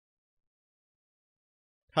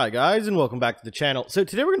Hi guys, and welcome back to the channel. So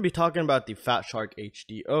today we're going to be talking about the Fatshark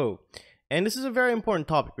HDO, and this is a very important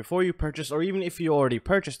topic. Before you purchase, or even if you already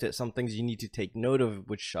purchased it, some things you need to take note of,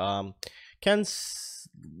 which can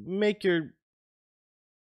make your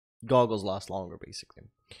goggles last longer, basically.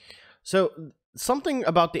 So something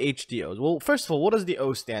about the HDOs. Well, first of all, what does the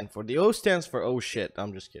O stand for? The O stands for oh shit.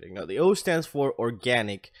 I'm just kidding. No, the O stands for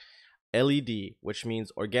organic LED, which means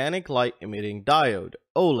organic light emitting diode,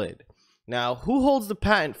 OLED. Now, who holds the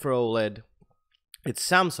patent for OLED? It's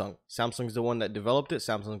Samsung. Samsung's the one that developed it.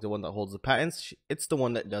 Samsung's the one that holds the patents. It's the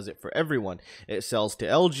one that does it for everyone. It sells to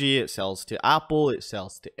LG, it sells to Apple, it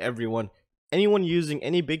sells to everyone. Anyone using,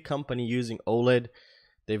 any big company using OLED,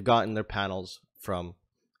 they've gotten their panels from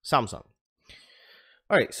Samsung.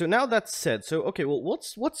 Alright, so now that's said, so okay, well,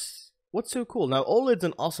 what's so cool? Now, OLED's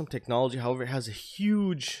an awesome technology, however, it has a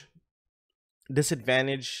huge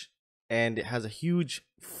disadvantage and it has a huge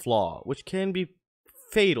flaw, which can be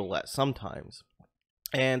fatal at sometimes.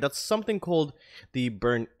 And that's something called the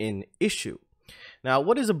burn-in issue. Now,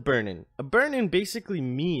 what is a burn-in? A burn-in basically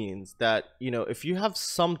means that, if you have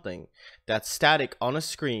something that's static on a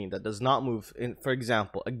screen that does not move, for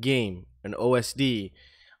example, a game, an OSD,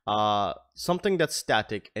 something that's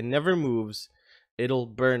static and never moves, it'll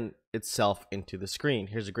burn itself into the screen.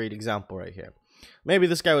 Here's a great example right here. Maybe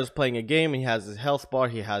this guy was playing a game and he has his health bar,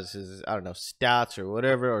 he has his, I don't know, stats or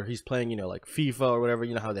whatever, or he's playing, like FIFA or whatever,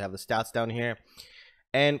 how they have the stats down here.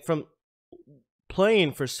 And from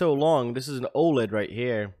playing for so long, this is an OLED right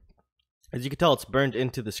here. As you can tell, it's burned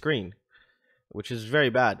into the screen, which is very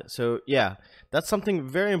bad. So yeah, that's something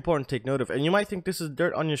very important to take note of. And you might think this is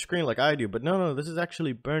dirt on your screen like I do, but no, this is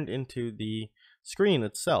actually burned into the screen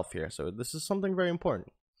itself here. So this is something very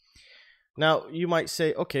important. Now, you might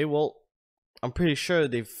say, okay, well, I'm pretty sure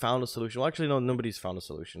they've found a solution. Well, actually, no, nobody's found a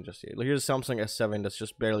solution just yet. Here's a Samsung S7 that's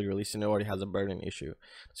just barely released and it already has a burn-in issue.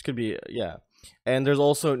 This could be, yeah. And there's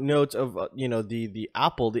also notes of, the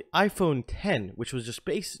Apple, the iPhone 10, which was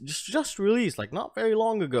just released, like not very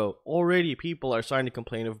long ago. Already people are starting to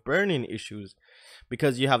complain of burn-in issues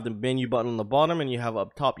because you have the menu button on the bottom and you have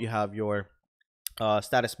up top, you have your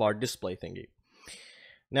status bar display thingy.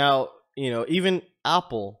 Now, even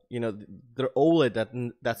Apple, their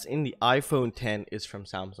OLED that's in the iPhone 10 is from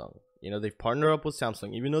Samsung. They've partnered up with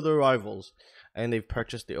Samsung, even though they're rivals, and they've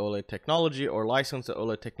purchased the OLED technology or licensed the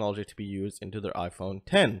OLED technology to be used into their iPhone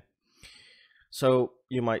 10. So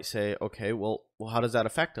you might say, okay, well, how does that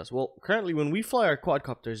affect us? Well, currently when we fly our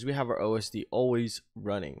quadcopters, we have our OSD always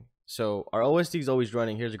running. So our OSD is always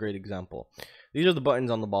running. Here's a great example. These are the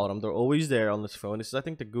buttons on the bottom. They're always there on this phone. This is, I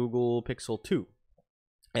think, the Google Pixel 2.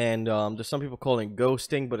 And there's some people calling it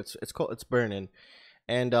ghosting, but it's burn-in.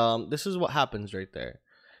 And this is what happens right there.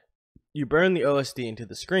 You burn the OSD into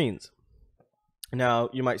the screens. Now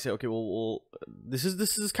you might say, okay, well, this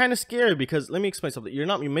is kind of scary because let me explain something.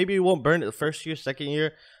 Maybe you won't burn it the first year, second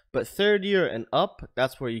year, but third year and up,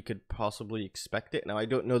 that's where you could possibly expect it. Now I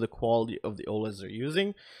don't know the quality of the OLEDs they're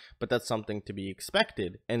using, but that's something to be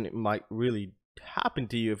expected, and it might really happen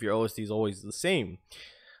to you if your OSD is always the same.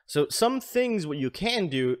 So some things what you can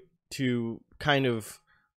do to kind of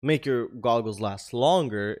make your goggles last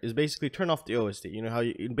longer is basically turn off the OSD. How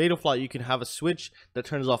in Betaflight you can have a switch that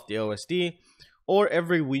turns off the OSD, or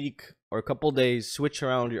every week or a couple days switch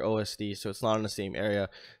around your OSD so it's not in the same area,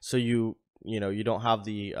 so you don't have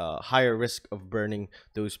the higher risk of burning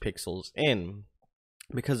those pixels in,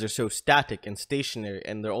 because they're so static and stationary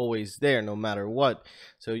and they're always there no matter what.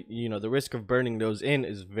 So the risk of burning those in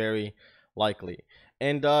is very likely.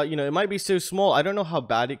 And it might be so small, I don't know how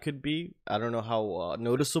bad it could be, I don't know how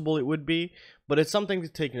noticeable it would be, but it's something to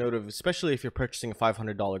take note of, especially if you're purchasing a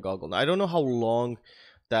 $500 goggle. Now I don't know how long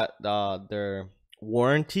that their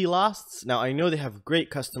warranty lasts. Now I know they have great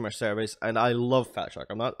customer service and I love Fatshark.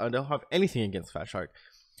 I don't have anything against Fatshark,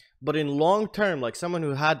 but in long term, like someone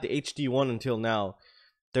who had the HD1 until now,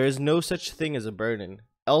 there is no such thing as a burn-in.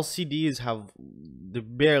 LCDs they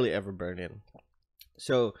barely ever burn in.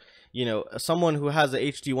 So someone who has the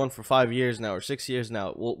HD1 for 5 years now or 6 years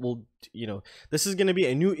now will this is going to be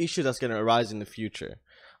a new issue that's going to arise in the future.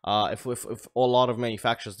 If a lot of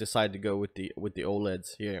manufacturers decide to go with the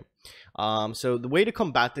OLEDs here. So the way to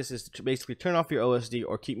combat this is to basically turn off your OSD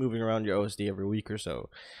or keep moving around your OSD every week or so.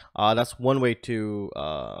 That's one way to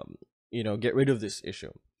get rid of this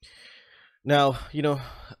issue. Now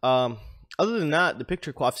other than that, the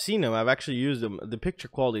picture quality, I've seen them, I've actually used them. The picture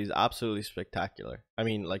quality is absolutely spectacular. I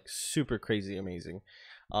mean, like super crazy amazing.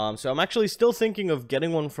 So I'm actually still thinking of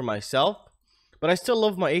getting one for myself, but I still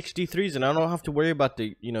love my HD3s and I don't have to worry about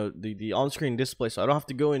the on-screen display, so I don't have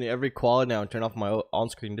to go into every quad now and turn off my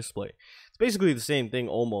on-screen display. It's basically the same thing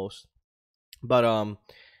almost. But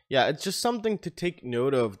yeah, it's just something to take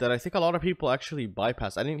note of that I think a lot of people actually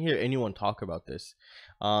bypass. I didn't hear anyone talk about this.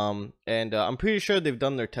 And I'm pretty sure they've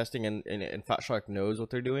done their testing, and Fatshark knows what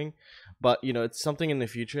they're doing. But you know, it's something in the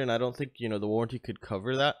future, and I don't think, you know, the warranty could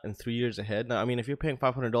cover that in 3 years ahead. Now, I mean, if you're paying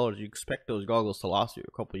 $500, you expect those goggles to last you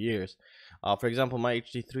a couple of years. For example, my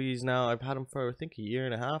HD3s now, I've had them for I think a year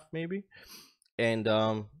and a half maybe, and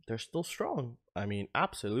they're still strong. I mean,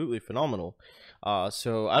 absolutely phenomenal.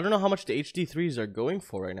 So I don't know how much the HD3s are going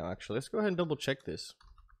for right now. Actually, let's go ahead and double check this.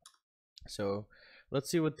 So let's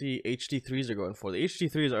see what the HD3s are going for. The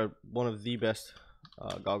HD3s are one of the best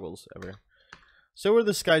goggles ever. So were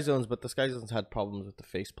the Sky Zones, but the Sky Zones had problems with the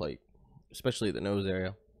faceplate, especially the nose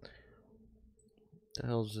area. What the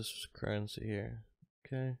hell is this currency here?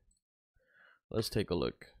 Okay, let's take a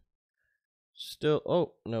look. Still,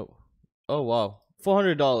 oh no, oh wow,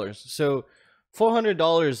 $400. So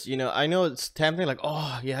 $400, you know, I know it's tempting, like,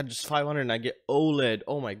 oh yeah, just 500 and I get OLED.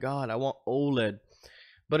 Oh my god, I want OLED.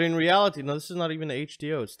 But in reality, no, this is not even the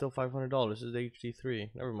HDO. It's still $500. This is the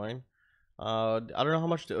HD3. Never mind. I don't know how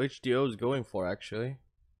much the HDO is going for, actually.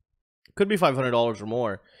 It could be $500 or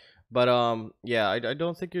more. But yeah, I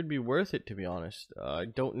don't think it'd be worth it, to be honest. I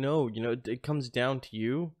don't know. You know, it comes down to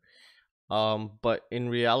you. But in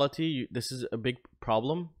reality, this is a big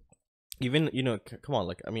problem. Even, you know, come on,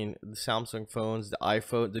 like, I mean, the Samsung phones, the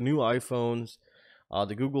iPhone, the new iPhones,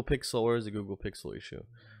 the Google Pixel. Where is the Google Pixel issue?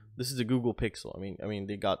 This is a Google Pixel. I mean,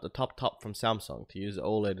 they got the top from Samsung to use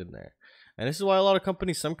OLED in there, and this is why a lot of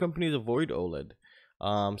companies, some companies avoid OLED.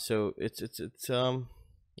 So it's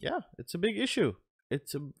yeah, it's a big issue.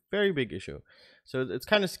 It's a very big issue. So it's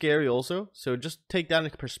kind of scary also. So just take that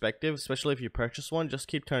into perspective, especially if you purchase one. Just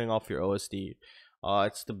keep turning off your OSD.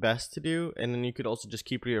 It's the best to do, and then you could also just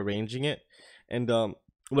keep rearranging it. And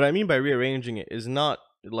what I mean by rearranging it is not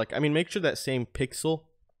like, I mean, make sure that same pixel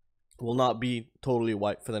will not be totally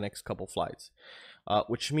white for the next couple flights,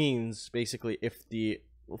 which means basically if the,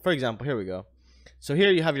 well, for example, here we go. So here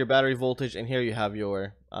you have your battery voltage, and here you have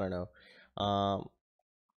your, I don't know,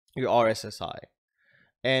 your RSSI.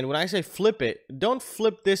 And when I say flip it, don't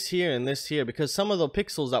flip this here and this here, because some of the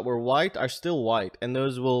pixels that were white are still white, and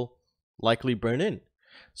those will likely burn in.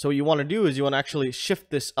 So what you want to do is you want to actually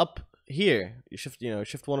shift this up here. You shift, you know,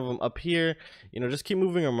 shift one of them up here. You know, just keep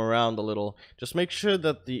moving them around a little. Just make sure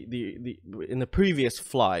that the in the previous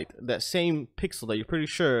flight, that same pixel that you're pretty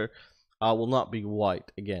sure will not be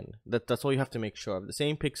white again. That's all you have to make sure of. The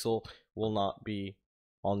same pixel will not be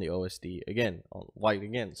on the OSD again, on white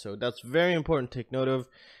again. So that's very important to take note of.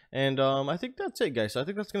 And I think that's it, guys. So I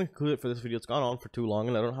think that's going to conclude it for this video. It's gone on for too long,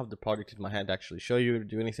 and I don't have the product in my hand to actually show you or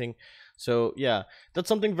do anything. So yeah, that's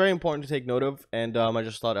something very important to take note of. And I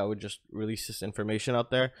just thought I would just release this information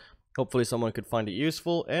out there. Hopefully someone could find it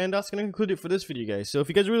useful. And that's going to conclude it for this video, guys. So if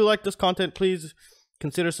you guys really like this content, please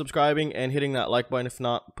consider subscribing and hitting that like button. If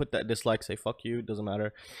not, put that dislike, say fuck you, doesn't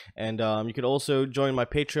matter. And you could also join my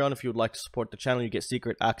Patreon if you would like to support the channel. You get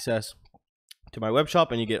secret access to my web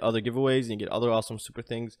shop, and you get other giveaways, and you get other awesome super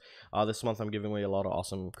things. This month I'm giving away a lot of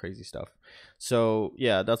awesome crazy stuff. So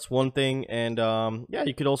yeah, that's one thing. And yeah,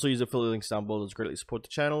 you could also use affiliate links down below to greatly support the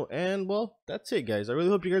channel. And well, that's it, guys. I really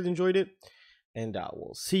hope you guys enjoyed it, and I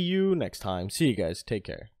will see you next time. See you guys, take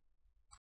care.